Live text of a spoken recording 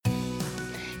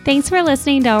Thanks for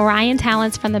listening to Orion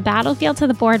Talents from the Battlefield to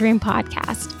the Boardroom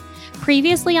podcast.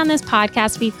 Previously on this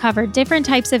podcast, we've covered different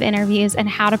types of interviews and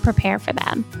how to prepare for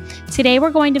them. Today, we're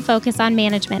going to focus on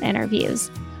management interviews.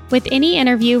 With any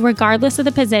interview, regardless of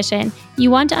the position,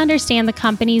 you want to understand the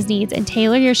company's needs and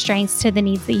tailor your strengths to the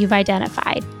needs that you've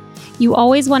identified. You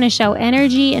always want to show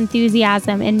energy,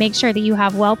 enthusiasm, and make sure that you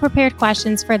have well-prepared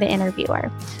questions for the interviewer.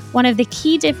 One of the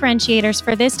key differentiators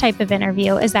for this type of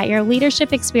interview is that your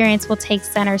leadership experience will take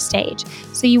center stage,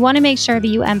 so you want to make sure that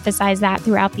you emphasize that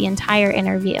throughout the entire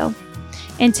interview.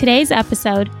 In today's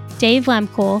episode, Dave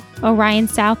Lemkuhl,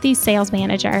 Orion's Southeast Sales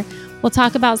Manager, will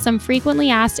talk about some frequently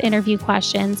asked interview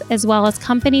questions, as well as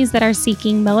companies that are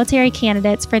seeking military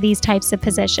candidates for these types of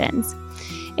positions.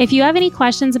 If you have any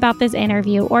questions about this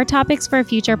interview or topics for a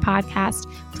future podcast,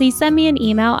 please send me an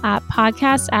email at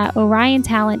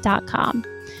podcast@oriontalent.com.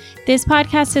 This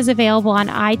podcast is available on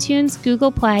iTunes,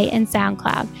 Google Play, and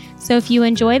SoundCloud. So if you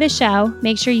enjoy the show,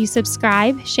 make sure you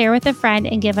subscribe, share with a friend,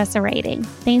 and give us a rating.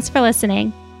 Thanks for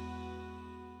listening.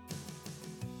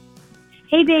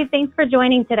 Hey, Dave, thanks for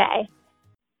joining today.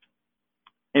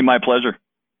 Hey, my pleasure.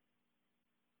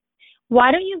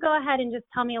 Why don't you go ahead and just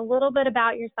tell me a little bit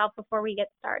about yourself before we get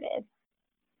started?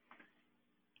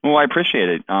 Well, I appreciate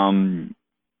it.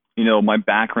 My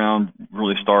background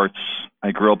really starts,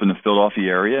 I grew up in the Philadelphia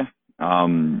area.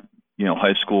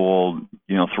 High school,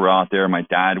 throughout there, my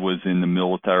dad was in the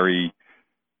military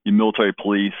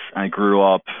police. I grew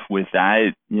up with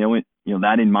that,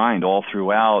 that in mind all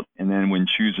throughout. And then when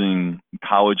choosing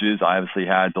colleges, I obviously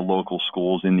had the local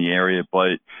schools in the area,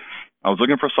 but I was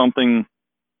looking for something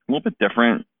a little bit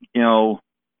different, a little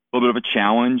bit of a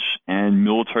challenge and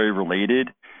military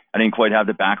related. I didn't quite have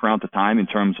the background at the time in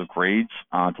terms of grades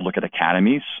to look at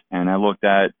academies. And I looked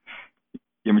at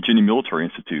the Virginia Military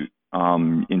Institute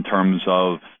in terms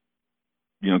of,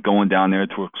 going down there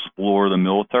to explore the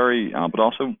military, but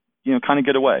also, kind of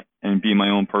get away and be my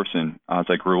own person as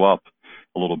I grew up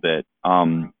a little bit.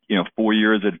 4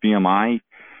 years at VMI,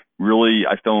 really,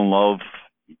 I fell in love,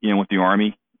 with the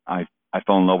Army. I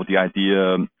fell in love with the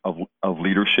idea of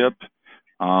leadership,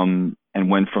 and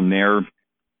went from there,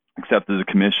 accepted a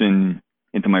commission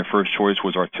into my first choice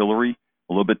was artillery,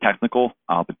 a little bit technical,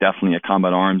 but definitely at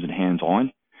combat arms and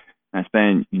hands-on. And I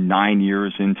spent 9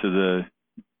 years into the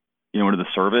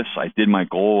service. I did my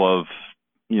goal of,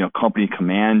 company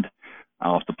command.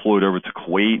 I was deployed over to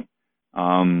Kuwait,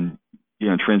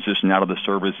 transitioned out of the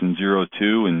service in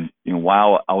 02. And,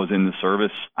 while I was in the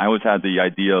service, I always had the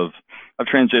idea of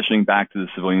transitioning back to the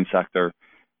civilian sector.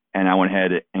 And I went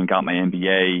ahead and got my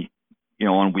MBA,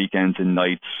 on weekends and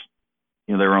nights,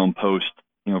 their own post,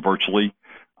 virtually.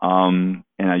 And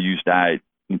I used that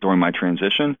during my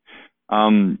transition.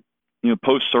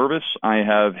 Post-service, I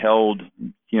have held,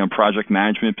 project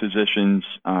management positions,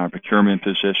 procurement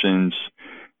positions.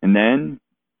 And then,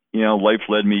 life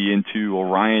led me into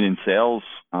Orion in sales,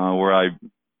 where I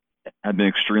have been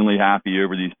extremely happy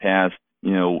over these past,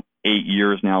 8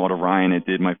 years now at Orion. I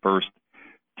did my first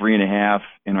 3.5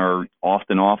 in our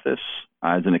Austin office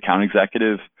as an account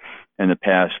executive, and the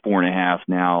past 4.5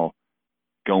 now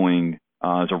going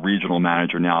as a regional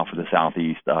manager now for the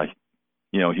Southeast,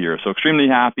 here. So extremely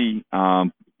happy.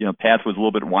 Path was a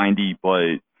little bit windy,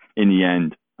 but in the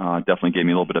end, definitely gave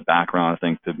me a little bit of background, I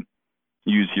think, to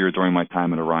use here during my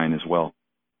time at Orion as well.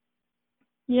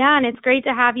 Yeah, and it's great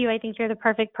to have you. I think you're the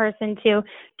perfect person to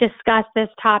discuss this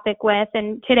topic with.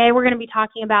 And today we're going to be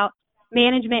talking about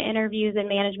management interviews and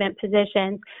management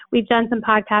positions. We've done some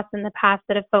podcasts in the past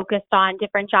that have focused on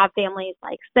different job families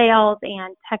like sales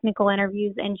and technical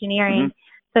interviews, engineering. Mm-hmm.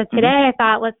 So today I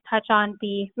thought let's touch on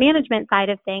the management side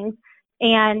of things.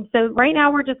 And so right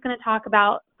now we're just going to talk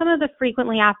about some of the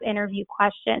frequently asked interview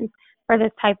questions for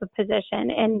this type of position.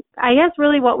 And I guess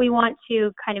really what we want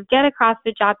to kind of get across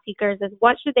to job seekers is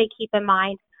what should they keep in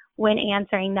mind when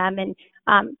answering them, and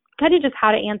kind of just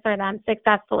how to answer them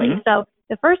successfully. Mm-hmm. So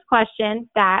the first question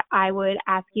that I would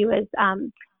ask you is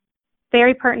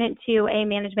very pertinent to a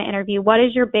management interview. What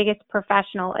is your biggest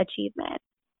professional achievement?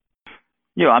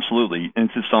 Yeah, absolutely. And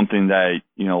this is something that,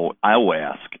 I will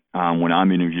ask when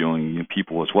I'm interviewing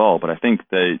people as well. But I think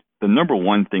that the number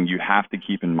one thing you have to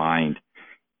keep in mind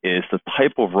is the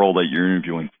type of role that you're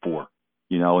interviewing for.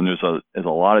 And there's a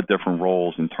lot of different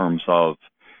roles in terms of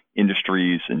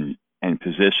industries and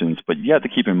positions, but you have to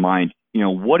keep in mind,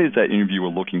 what is that interviewer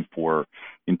looking for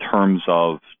in terms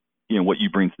of, what you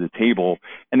bring to the table.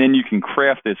 And then you can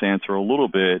craft this answer a little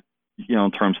bit,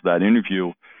 in terms of that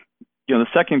interview. The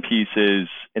second piece is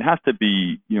it has to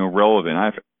be,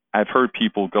 relevant. I've heard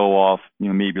people go off,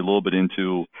 maybe a little bit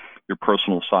into your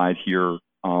personal side here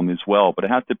as well, but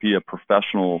it has to be a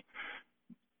professional,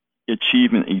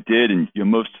 achievement you did, and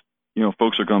most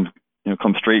folks are going to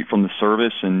come straight from the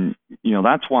service, and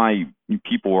that's why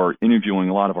people are interviewing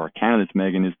a lot of our candidates,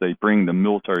 Megan, is they bring the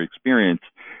military experience.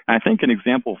 And I think an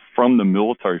example from the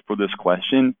military for this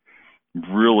question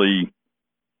really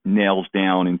nails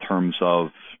down in terms of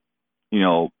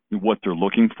what they're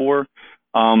looking for.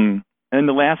 And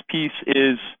the last piece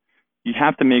is you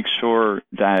have to make sure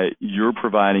that you're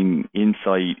providing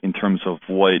insight in terms of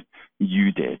what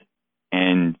you did.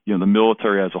 And the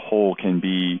military as a whole can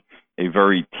be a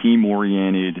very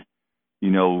team-oriented,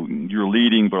 you're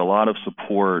leading, but a lot of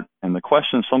support. And the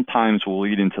question sometimes will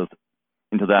lead into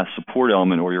that support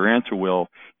element, or your answer will.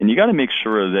 And you got to make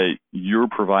sure that you're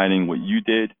providing what you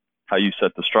did, how you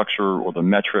set the structure or the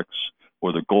metrics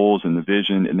or the goals and the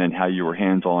vision, and then how you were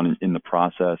hands-on in the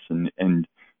process. And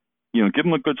give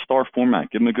them a good STAR format,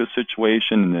 give them a good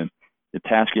situation and the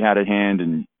task you had at hand,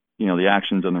 and the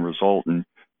actions and the result, and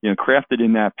craft it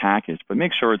in that package. But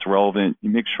make sure it's relevant. You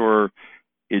make sure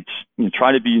it's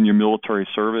try to be in your military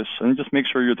service, and just make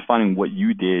sure you're defining what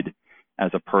you did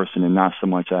as a person and not so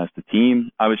much as the team.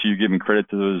 Obviously, you're giving credit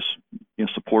to those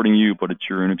supporting you, but it's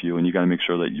your interview, and you got to make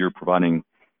sure that you're providing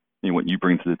what you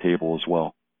bring to the table as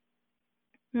well.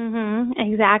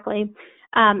 Exactly.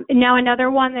 Now,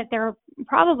 another one that they're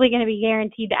probably going to be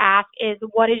guaranteed to ask is,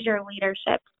 what is your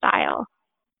leadership style?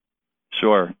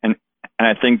 Sure. And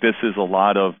I think this is a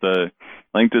lot of the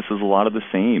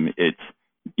same. It's,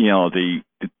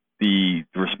 the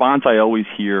response I always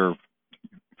hear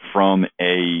from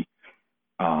a,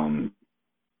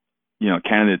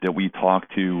 candidate that we talk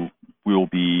to will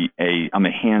be I'm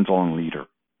a hands-on leader.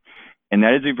 And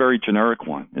that is a very generic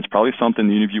one. It's probably something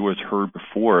the interviewer has heard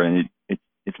before, and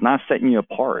it's not setting you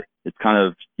apart. It's kind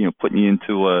of, putting you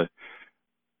into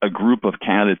a group of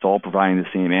candidates all providing the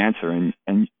same answer,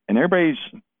 and everybody's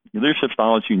leadership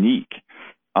style is unique.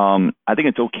 I think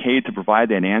it's okay to provide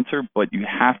that answer, but you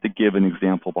have to give an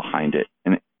example behind it.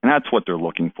 And that's what they're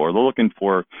looking for. They're looking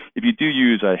for, if you do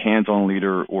use a hands-on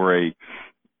leader, or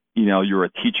you're a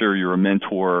teacher, you're a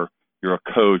mentor, you're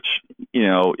a coach,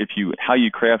 how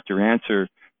you craft your answer,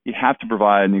 you have to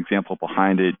provide an example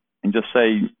behind it, and just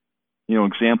say,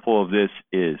 example of this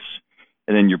is,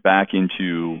 and then you're back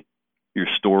into your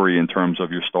story in terms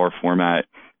of your STAR format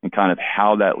and kind of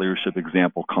how that leadership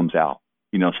example comes out,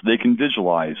 so they can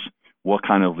visualize what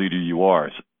kind of leader you are,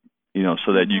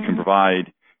 so that you can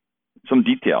provide some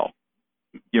detail,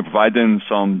 provide them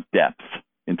some depth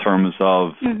in terms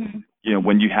of,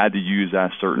 when you had to use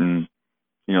that certain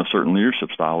leadership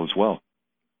style as well.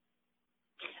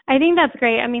 I think that's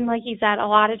great. I mean, like you said, a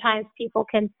lot of times people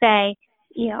can say,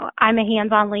 I'm a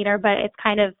hands-on leader, but it's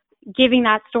kind of giving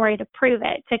that story to prove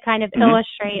it, to kind of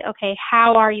illustrate, okay,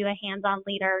 how are you a hands-on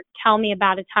leader? Tell me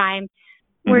about a time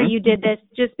where you did this,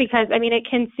 just because, I mean, it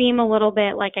can seem a little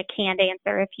bit like a canned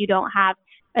answer if you don't have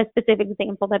a specific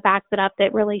example that backs it up,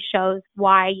 that really shows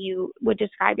why you would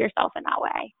describe yourself in that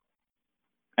way.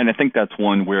 And I think that's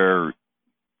one where,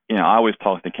 I always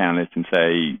talk to candidates and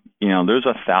say, there's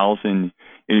 1,000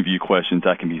 interview questions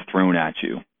that can be thrown at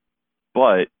you,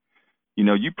 but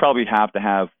you probably have to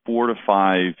have 4 to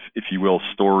 5, if you will,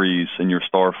 stories in your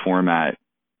STAR format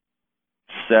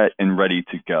set and ready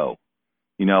to go.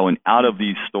 And out of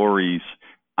these stories,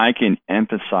 I can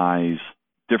emphasize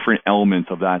different elements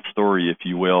of that story, if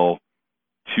you will,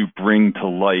 to bring to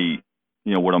light,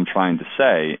 what I'm trying to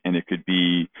say. And it could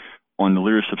be on the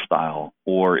leadership style,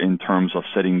 or in terms of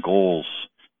setting goals,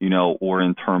 or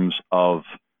in terms of,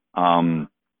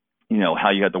 how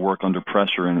you had to work under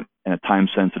pressure in a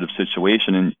time-sensitive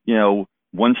situation. And,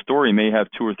 one story may have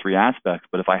 2 or 3 aspects,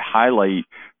 but if I highlight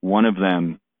one of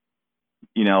them,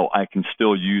 I can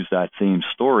still use that same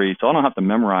story. So I don't have to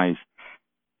memorize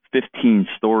 15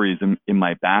 stories in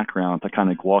my background to kind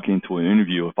of walk into an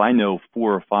interview. If I know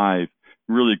 4 or 5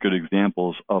 really good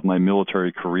examples of my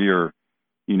military career,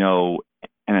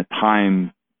 and a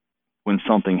time when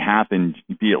something happened,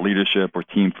 be it leadership or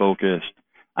team focused,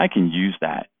 I can use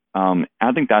that.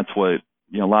 I think that's what,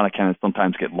 a lot of candidates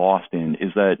sometimes get lost in,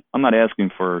 is that I'm not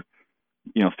asking for,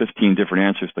 15 different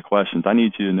answers to questions. I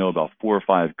need you to know about 4 or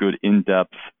 5 good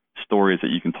in-depth stories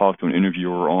that you can talk to an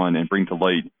interviewer on and bring to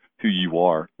light who you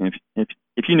are. And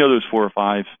if you know those 4 or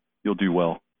 5, you'll do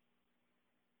well.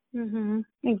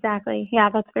 Exactly. Yeah,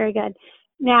 that's very good.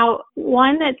 Now,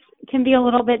 one that can be a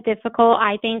little bit difficult,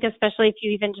 I think, especially if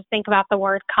you even just think about the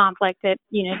word conflict, it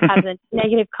has a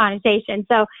negative connotation.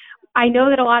 So I know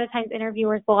that a lot of times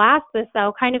interviewers will ask this,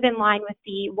 though, kind of in line with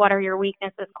the "what are your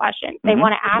weaknesses" question. They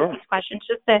want to ask these questions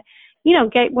just to,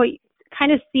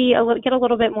 get a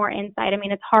little bit more insight. I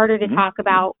mean, it's harder to talk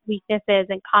about weaknesses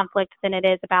and conflict than it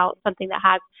is about something that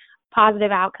has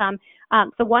positive outcome.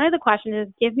 So one of the questions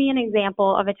is, give me an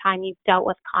example of a time you've dealt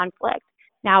with conflict.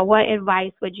 Now, what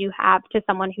advice would you have to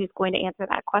someone who's going to answer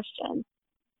that question?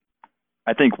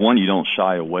 I think one, you don't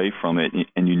shy away from it,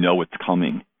 and you know it's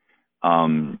coming.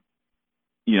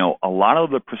 A lot of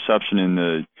the perception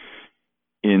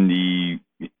in the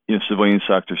civilian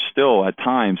sector still at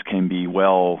times can be,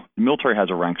 well, the military has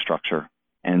a rank structure,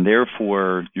 and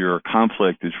therefore your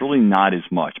conflict is really not as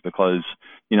much because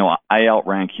I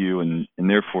outrank you, and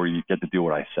therefore you get to do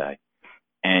what I say.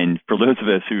 And for those of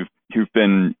us who've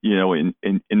been in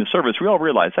the service, we all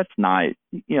realize that's not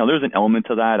there's an element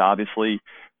to that, obviously,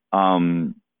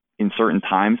 in certain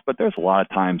times, but there's a lot of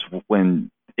times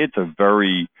when it's a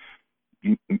very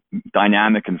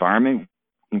dynamic environment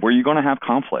where you're going to have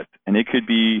conflict, and it could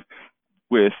be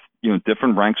with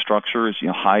different rank structures,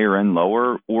 higher and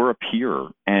lower, or a peer.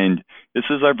 And this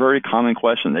is a very common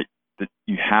question that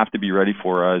you have to be ready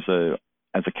for as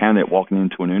a candidate walking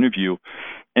into an interview.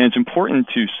 And it's important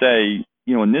to say,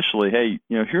 initially, hey,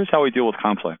 here's how we deal with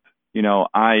conflict.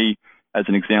 I, as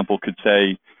an example, could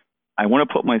say, I want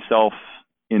to put myself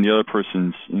in the other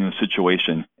person's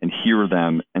situation and hear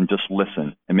them and just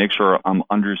listen and make sure I'm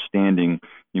understanding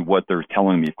what they're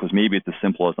telling me, because maybe it's as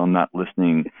simple as I'm not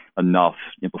listening enough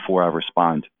before I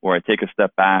respond, or I take a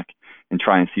step back and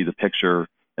try and see the picture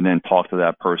and then talk to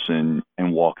that person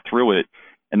and walk through it.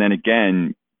 And then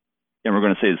again, and we're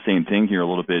going to say the same thing here a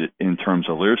little bit in terms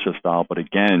of leadership style, but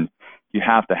again, you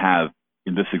have to have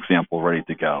this example ready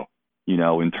to go,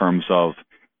 in terms of,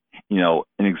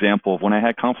 an example of when I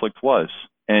had conflict was.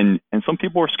 And some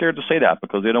people are scared to say that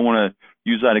because they don't want to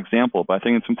use that example. But I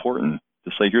think it's important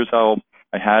to say, here's how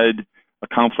I had a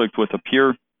conflict with a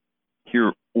peer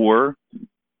here, or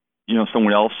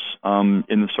someone else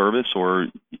in the service, or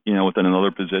within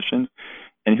another position,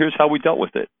 and here's how we dealt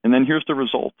with it. And then here's the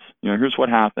results. Here's what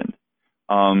happened.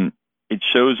 It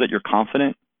shows that you're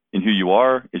confident in who you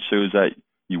are. It shows that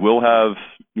you will have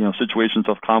situations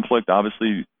of conflict,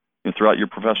 obviously, throughout your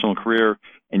professional career,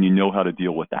 and you know how to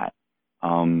deal with that.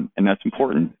 And that's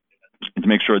important, to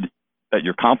make sure that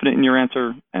you're confident in your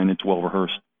answer and it's well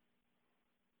rehearsed.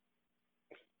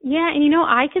 Yeah, and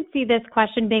I could see this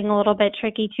question being a little bit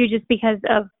tricky too, just because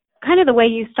of kind of the way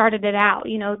you started it out.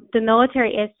 The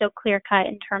military is so clear cut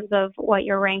in terms of what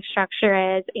your rank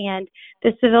structure is, and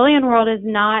the civilian world is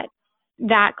not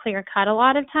that clear cut a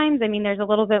lot of times. I mean, there's a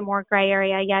little bit more gray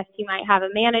area. Yes, you might have a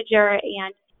manager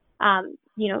and,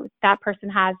 that person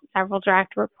has several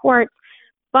direct reports,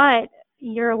 but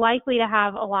you're likely to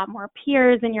have a lot more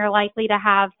peers, and you're likely to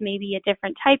have maybe a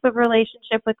different type of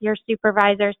relationship with your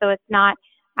supervisor. So it's not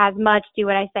as much do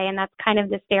what I say. And that's kind of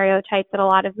the stereotype that a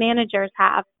lot of managers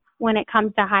have when it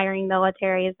comes to hiring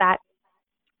military, is that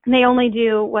they only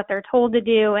do what they're told to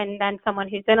do. And then someone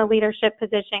who's in a leadership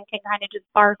position can kind of just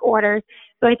bark orders.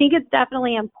 So I think it's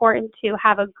definitely important to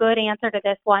have a good answer to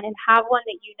this one, and have one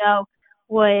that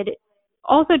would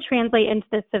also translate into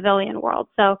the civilian world.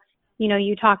 So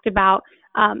you talked about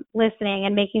listening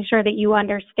and making sure that you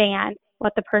understand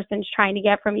what the person's trying to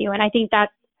get from you. And I think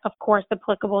that's, of course,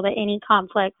 applicable to any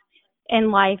conflict in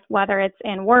life, whether it's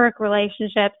in work,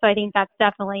 relationships. So I think that's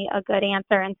definitely a good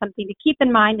answer, and something to keep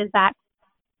in mind is that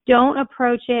don't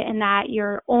approach it in that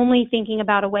you're only thinking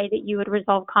about a way that you would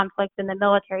resolve conflict in the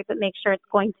military, but make sure it's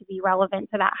going to be relevant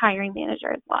to that hiring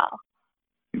manager as well.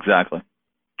 Exactly.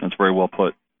 That's very well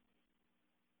put.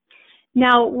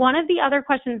 Now, one of the other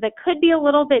questions that could be a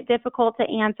little bit difficult to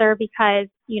answer, because,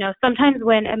 sometimes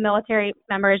when a military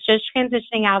member is just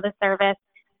transitioning out of the service,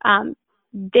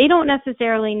 they don't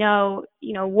necessarily know,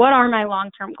 what are my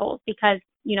long-term goals, because,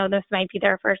 this might be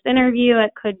their first interview.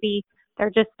 It could be they're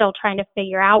just still trying to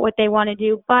figure out what they want to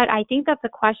do. But I think that's a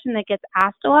question that gets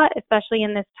asked a lot, especially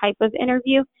in this type of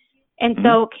interview. And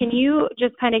so can you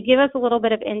just kind of give us a little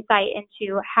bit of insight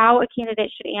into how a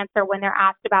candidate should answer when they're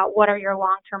asked about what are your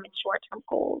long-term and short-term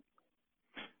goals?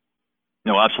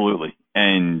 No, absolutely.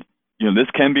 And, this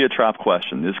can be a trap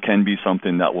question. This can be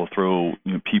something that will throw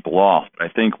people off. But I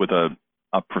think with a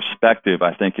perspective,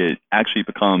 I think it actually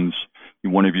becomes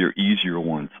one of your easier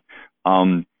ones.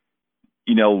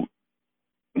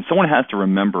 Someone has to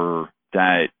remember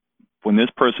that when this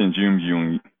person is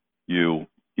interviewing you,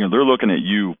 they're looking at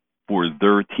you for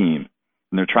their team,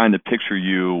 and they're trying to picture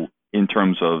you in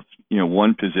terms of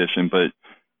one position, but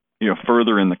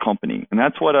further in the company. And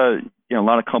that's what a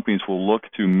lot of companies will look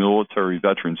to military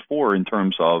veterans for, in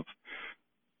terms of,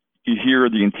 you hear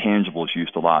the intangibles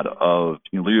used a lot of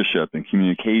leadership and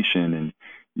communication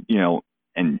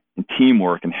and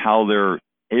teamwork, and how they're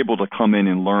able to come in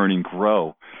and learn and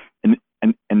grow.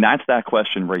 And that's that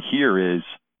question right here is,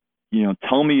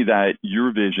 tell me that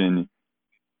your vision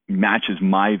matches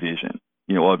my vision.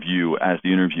 of you as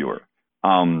the interviewer.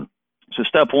 So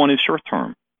step one is short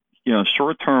term.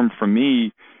 Short term for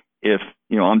me, if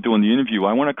I'm doing the interview,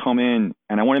 I want to come in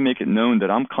and I want to make it known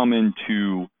that I'm coming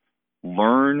to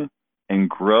learn and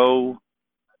grow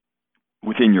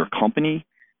within your company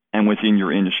and within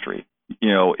your industry.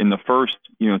 In the first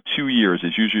 2 years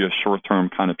is usually a short term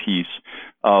kind of piece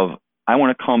of I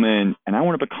want to come in and I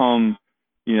want to become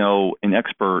an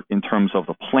expert in terms of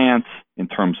the plant, in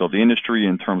terms of the industry,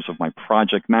 in terms of my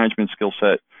project management skill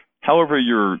set. However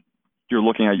you're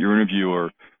looking at your interview,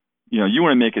 or you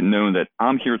want to make it known that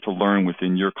I'm here to learn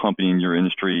within your company and your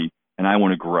industry, and I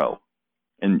want to grow.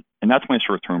 And that's my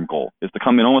short-term goal, is to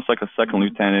come in almost like a second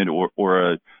lieutenant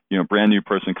or a brand new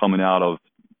person coming out of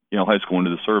high school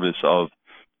into the service, of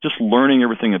just learning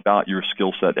everything about your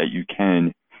skill set that you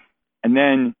can, and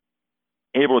then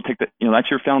able to take that, that's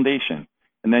your foundation.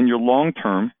 And then your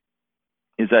long-term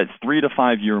is that 3 to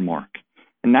 5 year mark.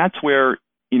 And that's where,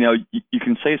 you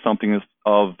can say something as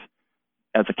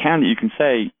a candidate, you can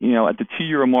say, at the 2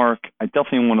 year mark, I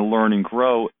definitely want to learn and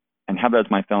grow and have that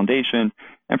as my foundation.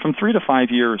 And from 3 to 5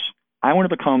 years, I want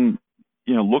to become,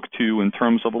 looked to in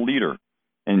terms of a leader,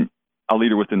 and a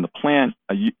leader within the plant,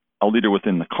 a leader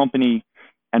within the company.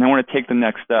 And I want to take the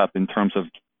next step in terms of,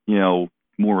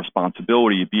 more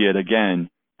responsibility, be it again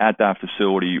at that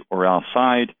facility or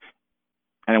outside.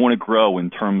 And I want to grow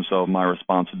in terms of my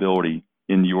responsibility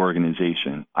in the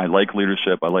organization. I like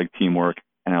leadership, I like teamwork,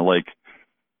 and I like,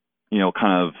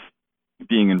 kind of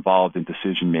being involved in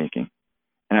decision making.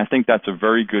 And I think that's a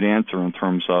very good answer in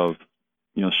terms of,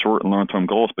 short and long-term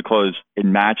goals, because it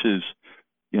matches,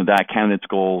 that candidate's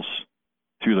goals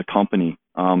to the company.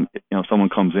 If someone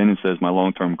comes in and says, my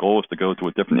long-term goal is to go to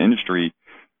a different industry,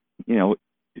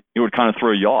 it would kind of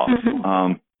throw you off.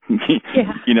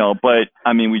 Yeah. But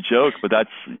I mean, we joke, but that's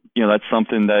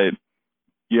something that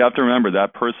you have to remember.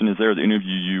 That person is there to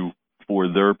interview you for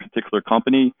their particular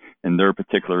company and their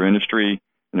particular industry,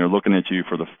 and they're looking at you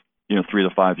for the 3 to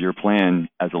 5 year plan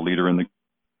as a leader in the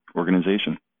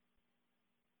organization.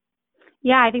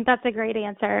 Yeah, I think that's a great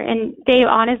answer. And Dave,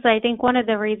 honestly, I think one of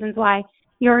the reasons why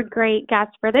you're a great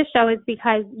guest for this show is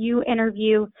because you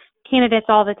interview candidates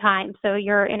all the time. So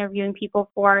you're interviewing people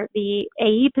for the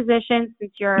AE position,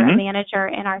 since you're a manager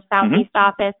in our Southeast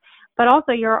office, but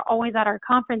also you're always at our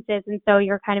conferences. And so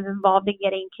you're kind of involved in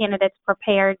getting candidates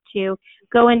prepared to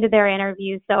go into their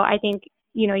interviews. So I think,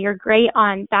 you're great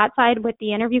on that side with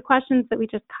the interview questions that we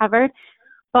just covered,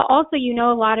 but also,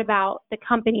 a lot about the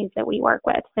companies that we work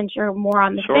with, since you're more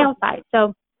on the sales side.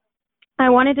 So I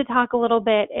wanted to talk a little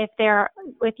bit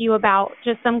with you about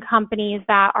just some companies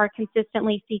that are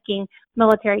consistently seeking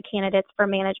military candidates for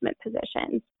management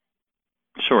positions.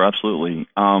 Sure, absolutely.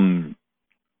 Let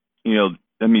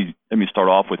me start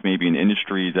off with maybe an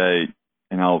industry that,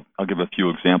 and I'll give a few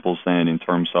examples then in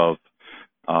terms of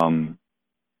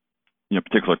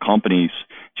particular companies.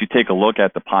 As you take a look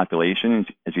at the population,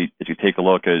 as you take a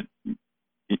look at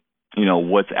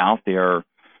what's out there,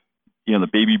 the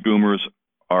baby boomers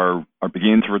are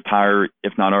beginning to retire,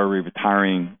 if not already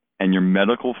retiring, and your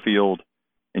medical field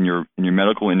and your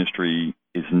medical industry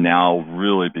is now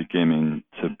really beginning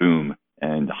to boom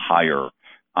and hire.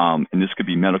 And this could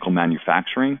be medical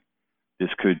manufacturing. This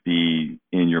could be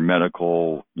in your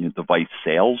medical device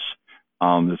sales.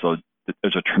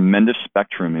 There's a tremendous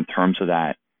spectrum in terms of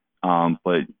that.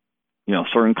 But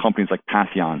certain companies like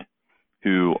Patheon,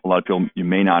 who a lot of people you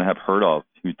may not have heard of,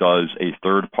 who does a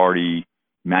third-party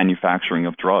manufacturing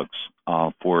of drugs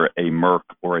for a Merck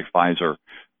or a Pfizer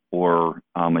or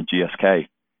a GSK,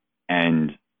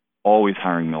 and always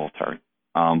hiring military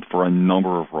for a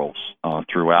number of roles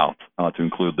throughout, to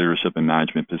include leadership and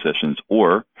management positions.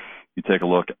 Or you take a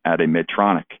look at a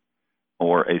Medtronic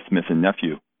or a Smith &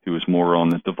 Nephew, who is more on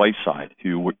the device side,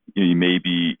 who you may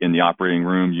be in the operating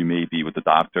room, you may be with the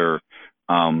doctor,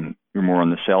 you're more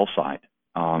on the sales side.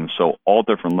 So all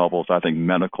different levels. I think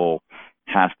medical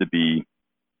has to be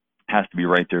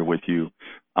right there with you.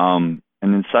 And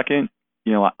then second,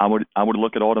 I would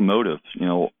look at automotive.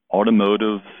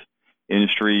 Automotive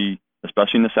industry,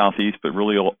 especially in the Southeast, but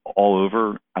really all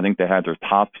over. I think they had their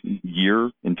top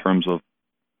year in terms of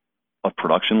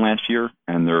production last year,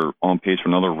 and they're on pace for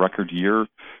another record year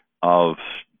of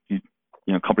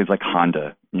companies like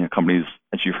Honda, companies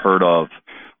that you've heard of.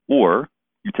 Or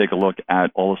you take a look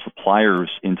at all the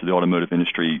suppliers into the automotive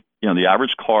industry. The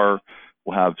average car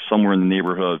will have somewhere in the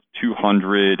neighborhood of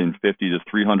 250 to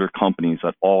 300 companies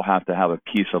that all have to have a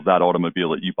piece of that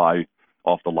automobile that you buy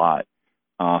off the lot.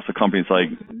 So companies like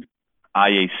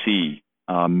IAC,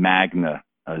 Magna,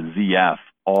 ZF,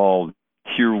 all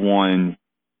tier one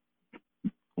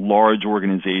large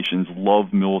organizations,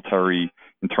 love military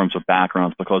in terms of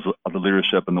backgrounds because of the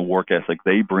leadership and the work ethic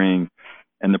they bring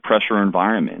and the pressure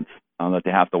environment that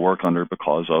they have to work under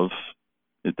because of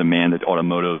the demand that the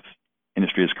automotive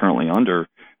industry is currently under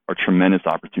are tremendous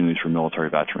opportunities for military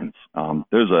veterans.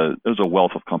 There's a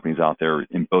wealth of companies out there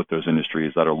in both those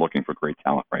industries that are looking for great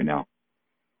talent right now.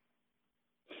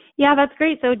 Yeah, that's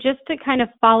great. So just to kind of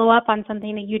follow up on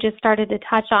something that you just started to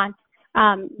touch on,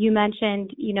 you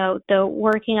mentioned, the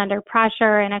working under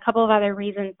pressure and a couple of other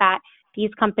reasons that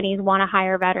these companies want to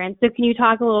hire veterans. So can you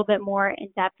talk a little bit more in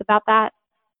depth about that?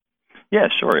 Yeah,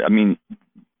 sure. I mean,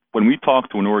 when we talk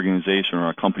to an organization or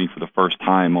a company for the first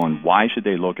time on why should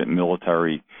they look at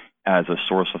military as a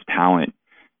source of talent,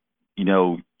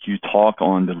 you talk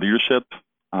on the leadership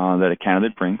that a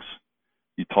candidate brings.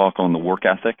 You talk on the work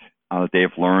ethic that they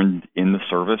have learned in the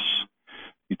service.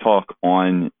 You talk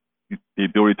on the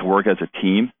ability to work as a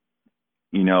team,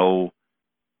 and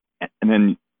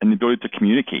the ability to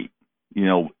communicate,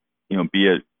 be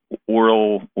it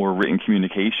oral or written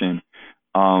communication,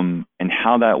 and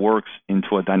how that works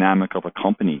into a dynamic of a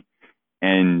company.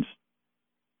 And,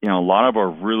 a lot of our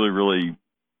really, really,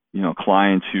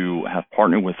 clients who have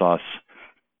partnered with us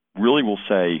really will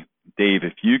say, Dave,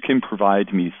 if you can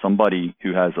provide me somebody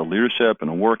who has a leadership and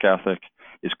a work ethic,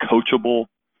 is coachable,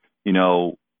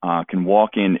 can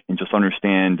walk in and just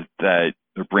understand that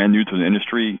they're brand new to the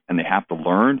industry and they have to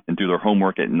learn and do their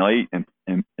homework at night and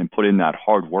put in that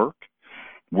hard work,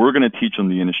 we're going to teach them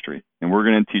the industry and we're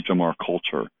going to teach them our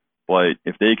culture. But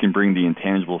if they can bring the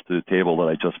intangibles to the table that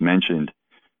I just mentioned,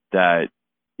 that,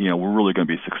 we're really going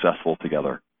to be successful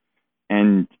together.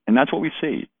 And that's what we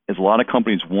see is a lot of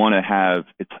companies want to have,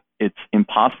 it's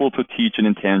impossible to teach an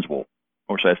intangible,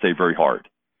 or should I say very hard,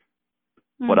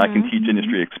 but I can teach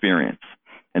industry experience.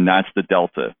 And that's the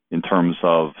delta in terms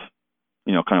of,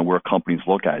 kind of where companies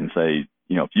look at and say,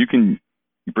 if you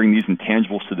bring these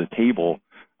intangibles to the table,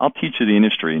 I'll teach you the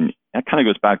industry. And that kind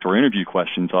of goes back to our interview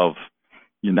questions of,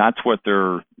 that's what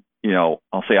they're,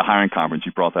 I'll say a hiring conference,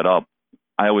 you brought that up.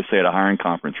 I always say at a hiring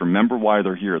conference, remember why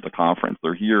they're here at the conference.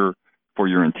 They're here for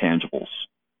your intangibles.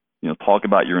 Talk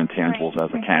about your intangibles as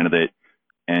a candidate,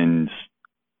 and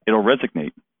it'll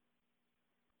resonate.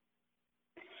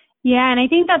 Yeah, and I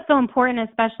think that's so important,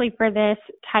 especially for this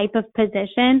type of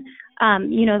position.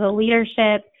 The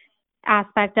leadership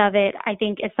aspect of it, I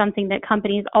think, is something that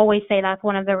companies always say that's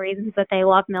one of the reasons that they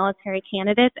love military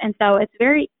candidates. And so it's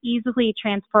very easily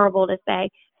transferable to say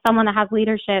someone that has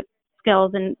leadership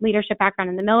skills and leadership background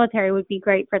in the military would be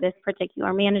great for this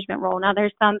particular management role. Now,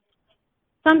 there's some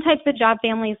types of job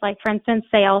families, like, for instance,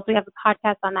 sales. We have a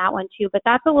podcast on that one, too. But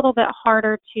that's a little bit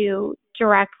harder to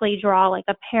directly draw, like,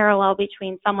 a parallel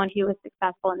between someone who was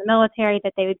successful in the military,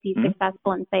 that they would be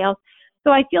successful in sales. So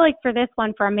I feel like for this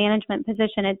one, for a management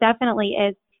position, it definitely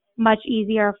is much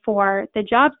easier for the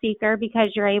job seeker because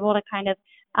you're able to kind of,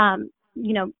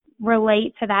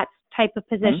 relate to that type of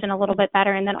position a little bit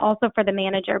better. And then also for the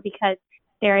manager because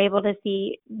they're able to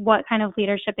see what kind of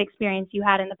leadership experience you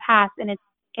had in the past. And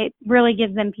it really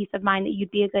gives them peace of mind that you'd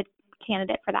be a good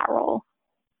candidate for that role.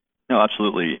 No,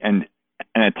 absolutely. And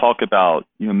I talk about,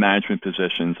 management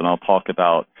positions, and I'll talk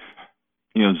about,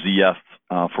 ZF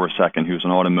for a second, who's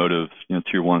an automotive,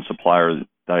 tier one supplier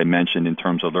that I mentioned in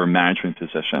terms of their management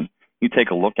position. You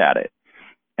take a look at it,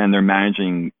 and they're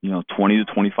managing, 20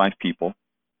 to 25 people.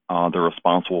 They're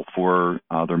responsible for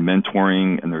their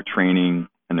mentoring and their training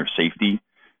and their safety.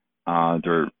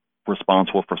 They're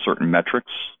responsible for certain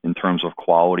metrics in terms of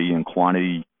quality and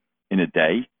quantity in a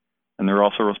day. And they're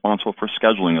also responsible for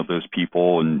scheduling of those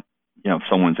people and, if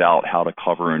someone's out, how to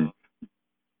cover and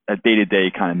a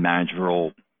day-to-day kind of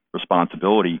managerial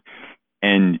responsibility.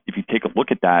 And if you take a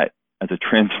look at that as a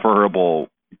transferable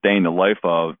day in the life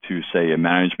of, to say, a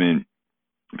management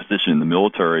position in the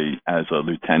military as a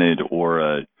lieutenant or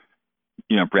a,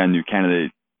 brand new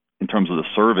candidate in terms of the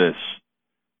service,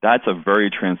 that's a very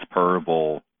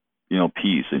transferable,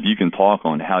 piece. If you can talk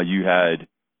on how you had,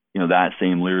 that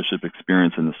same leadership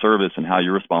experience in the service and how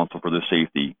you're responsible for their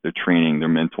safety, their training, their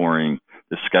mentoring,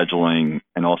 the scheduling,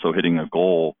 and also hitting a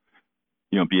goal,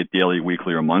 be it daily,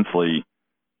 weekly, or monthly,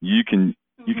 you can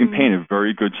paint a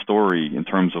very good story in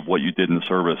terms of what you did in the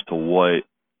service to what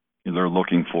they're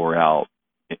looking for out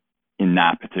in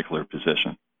that particular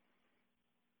position.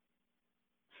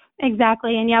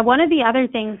 Exactly. And yeah, one of the other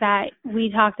things that we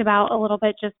talked about a little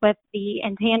bit just with the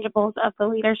intangibles of the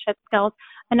leadership skills,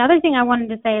 another thing I wanted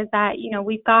to say is that,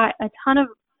 we've got a ton of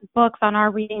books on our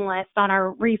reading list on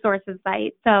our resources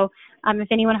site. So if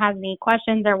anyone has any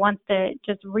questions or wants to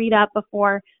just read up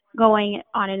before going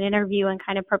on an interview and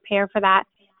kind of prepare for that,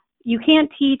 you can't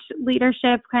teach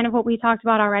leadership, kind of what we talked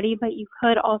about already, but you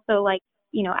could also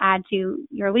add to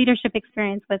your leadership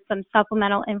experience with some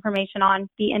supplemental information on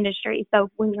the industry. So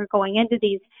when you're going into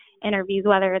these interviews,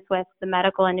 whether it's with the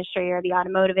medical industry or the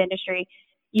automotive industry,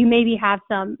 you maybe have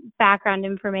some background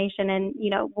information and,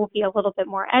 will be a little bit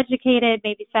more educated,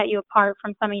 maybe set you apart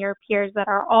from some of your peers that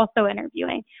are also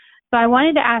interviewing. So I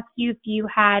wanted to ask you if you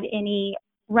had any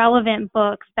relevant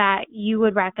books that you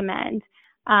would recommend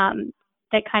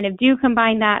that kind of do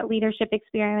combine that leadership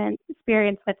experience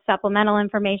with supplemental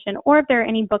information, or if there are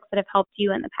any books that have helped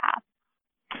you in the past.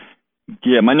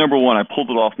 Yeah, my number one, I pulled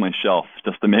it off my shelf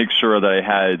just to make sure that I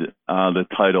had the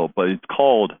title, but it's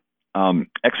called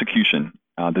Execution,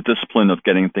 the Discipline of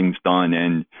Getting Things Done.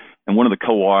 And one of the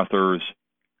co-authors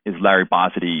is Larry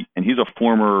Bossidy, and he's a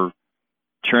former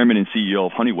chairman and CEO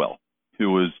of Honeywell,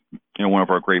 who was one of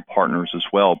our great partners as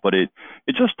well. But it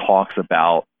just talks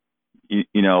about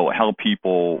how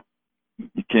people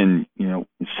can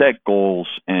set goals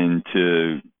and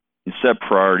to set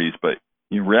priorities, but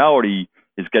in reality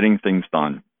is getting things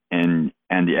done and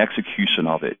the execution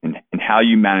of it and how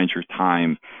you manage your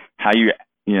time, how you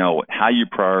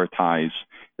prioritize,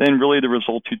 then really the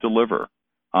results you deliver.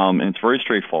 And it's very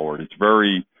straightforward. It's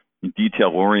very detail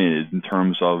oriented in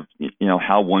terms of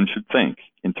how one should think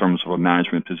in terms of a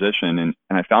management position. And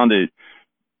I found it,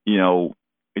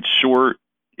 it's short,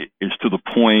 it's to the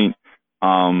point.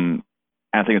 And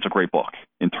I think it's a great book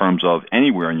in terms of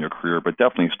anywhere in your career, but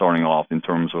definitely starting off in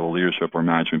terms of a leadership or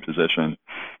management position.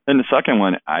 Then the second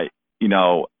one,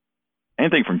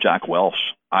 anything from Jack Welch,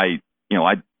 I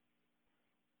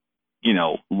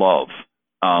love.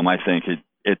 I think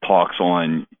it talks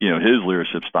on, his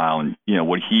leadership style and,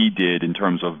 what he did in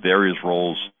terms of various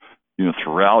roles,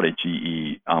 throughout at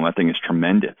GE, I think is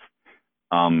tremendous.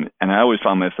 And I always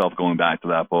found myself going back to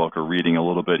that book or reading a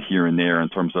little bit here and there in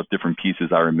terms of different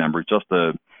pieces I remember just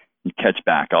to catch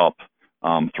back up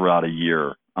throughout a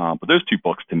year. But those two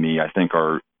books to me, I think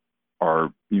are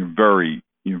very,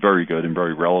 very good and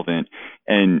very relevant.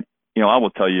 And, I will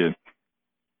tell you,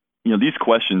 these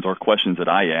questions are questions that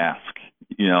I ask,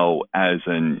 as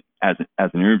an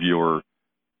interviewer.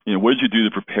 What did you do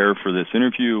to prepare for this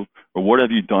interview, or what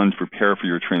have you done to prepare for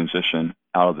your transition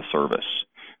out of the service?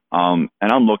 And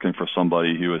I'm looking for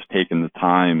somebody who has taken the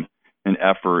time and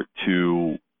effort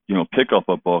to, pick up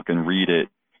a book and read it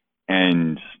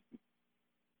and,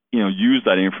 use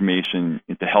that information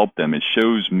to help them. It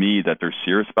shows me that they're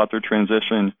serious about their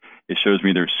transition. It shows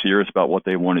me they're serious about what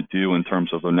they want to do in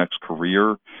terms of their next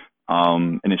career.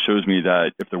 And it shows me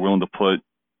that if they're willing to put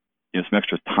some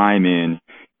extra time in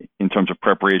terms of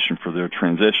preparation for their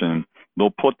transition,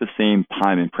 they'll put the same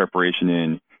time and preparation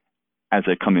in as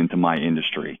they come into my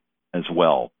industry as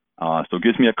well. So it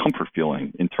gives me a comfort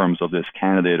feeling in terms of this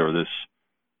candidate or this,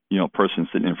 person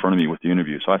sitting in front of me with the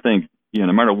interview. So I think,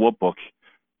 no matter what book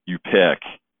you pick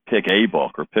a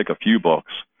book or pick a few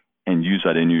books and use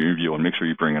that in your interview and make sure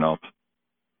you bring it up.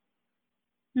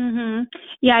 Mm-hmm.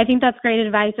 Yeah, I think that's great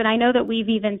advice. And I know that we've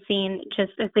even seen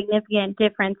just a significant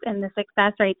difference in the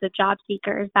success rates of job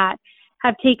seekers that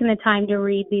have taken the time to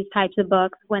read these types of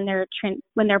books when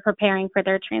they're preparing for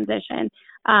their transition.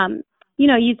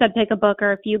 You said pick a book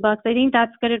or a few books. I think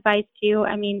that's good advice too.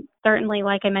 I mean, certainly,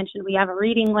 like I mentioned, we have a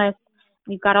reading list.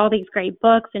 We've got all these great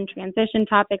books and transition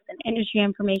topics and industry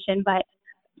information, but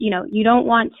you don't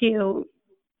want to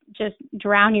just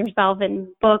drown yourself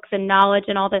in books and knowledge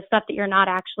and all this stuff that you're not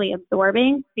actually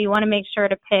absorbing. So you want to make sure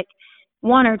to pick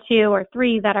one or two or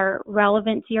three that are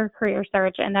relevant to your career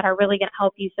search and that are really going to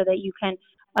help you so that you can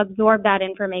absorb that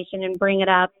information and bring it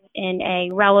up in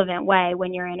a relevant way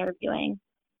when you're interviewing.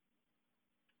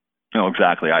 No,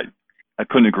 exactly. I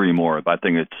couldn't agree more. But I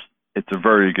think it's a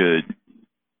very good,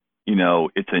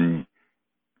 it's an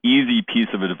easy piece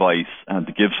of advice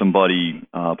to give somebody,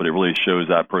 but it really shows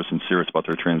that person's serious about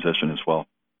their transition as well.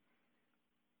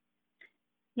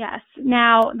 Yes.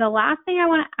 Now, the last thing I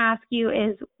want to ask you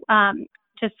is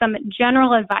just some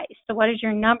general advice. So what is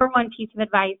your number one piece of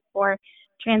advice for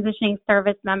transitioning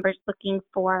service members looking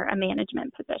for a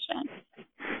management position?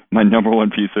 My number one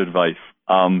piece of advice.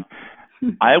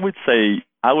 I would say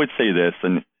this,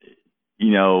 and,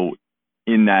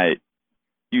 in that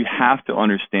you have to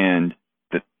understand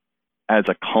that as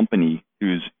a company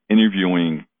who's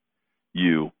interviewing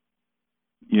you,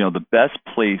 the best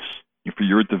place for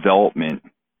your development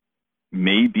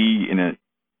may be in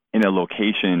a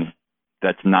location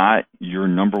that's not your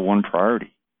number one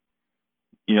priority.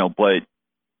 But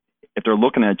if they're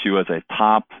looking at you as a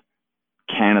top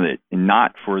candidate and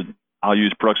not for, I'll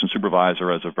use production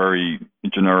supervisor as a very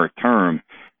generic term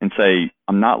and say,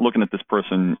 I'm not looking at this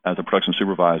person as a production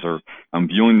supervisor. I'm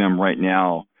viewing them right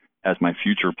now as my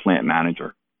future plant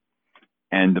manager.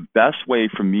 And the best way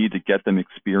for me to get them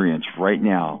experience right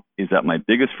now is at my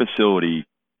biggest facility,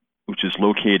 which is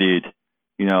located,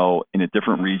 in a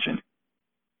different region.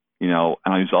 And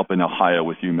I was up in Ohio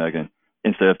with you, Megan,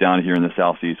 instead of down here in the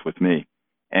Southeast with me.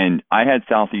 And I had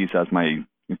Southeast as my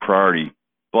priority,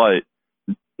 but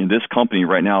in this company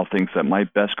right now thinks that my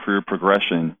best career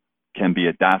progression can be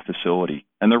at that facility.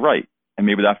 And they're right. And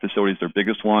maybe that facility is their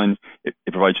biggest one. It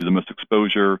provides you the most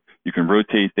exposure. You can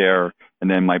rotate there.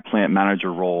 And then my plant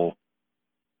manager role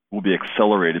will be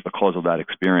accelerated because of that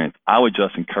experience. I would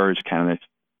just encourage candidates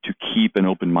to keep an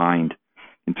open mind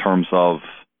in terms of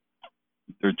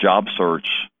their job search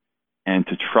and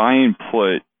to try and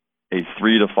put a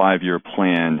 3 to 5 year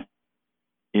plan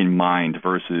in mind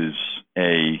versus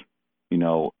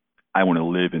I want to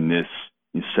live in this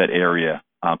set area.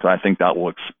 Because I think that will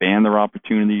expand their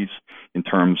opportunities in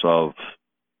terms of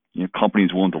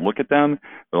companies willing to look at them.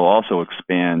 It'll also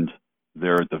expand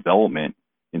their development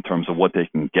in terms of what they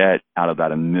can get out of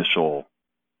that initial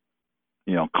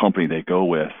company they go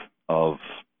with, of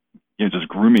just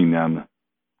grooming them,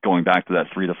 going back to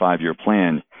that 3 to 5 year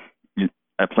plan.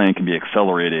 That plan can be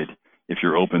accelerated if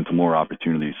you're open to more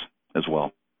opportunities as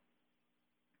well.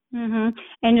 Mm-hmm.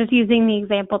 And just using the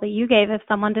example that you gave, if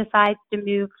someone decides to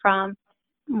move from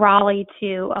Raleigh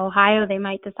to Ohio, they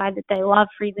might decide that they love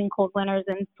freezing cold winters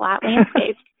and flat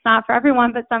landscapes. It's not for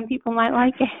everyone, but some people might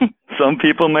like it. Some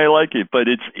people may like it, but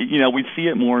it's, we see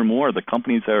it more and more. The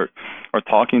companies that are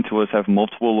talking to us have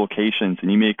multiple locations, and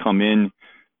you may come in,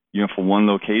 for one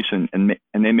location, and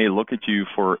they may look at you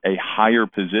for a higher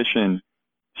position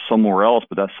somewhere else,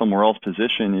 but that somewhere else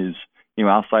position is,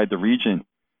 outside the region,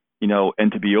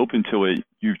 and to be open to it,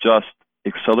 you've just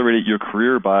accelerated your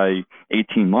career by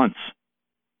 18 months.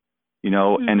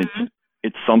 Mm-hmm. And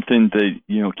it's something to,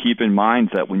 keep in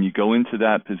mind, that when you go into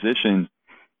that position,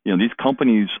 these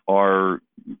companies are,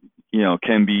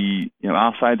 can be,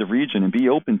 outside the region, and be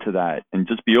open to that, and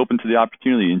just be open to the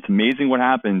opportunity. And it's amazing what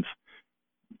happens,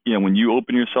 when you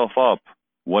open yourself up,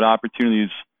 what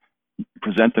opportunities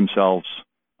present themselves.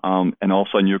 And all of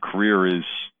a sudden your career is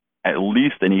at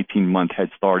least an 18-month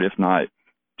head start, if not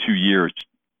 2 years,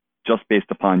 just based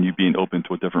upon you being open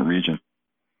to a different region.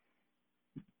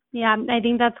 Yeah, I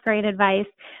think that's great advice.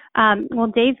 Well,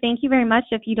 Dave, thank you very much.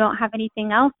 If you don't have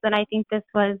anything else, then I think this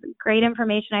was great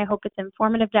information. I hope it's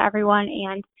informative to everyone,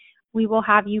 and we will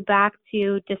have you back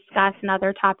to discuss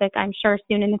another topic, I'm sure,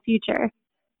 soon in the future.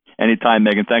 Anytime,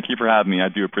 Megan. Thank you for having me. I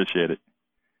do appreciate it.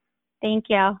 Thank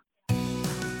you.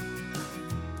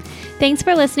 Thanks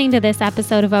for listening to this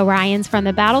episode of Orion's From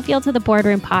the Battlefield to the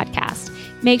Boardroom podcast.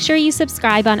 Make sure you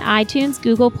subscribe on iTunes,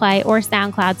 Google Play, or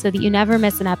SoundCloud so that you never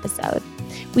miss an episode.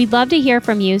 We'd love to hear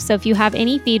from you, so if you have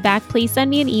any feedback, please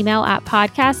send me an email at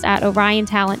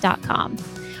podcast@oriontalent.com.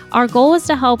 Our goal is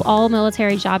to help all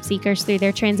military job seekers through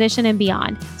their transition and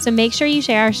beyond, so make sure you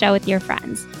share our show with your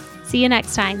friends. See you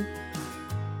next time.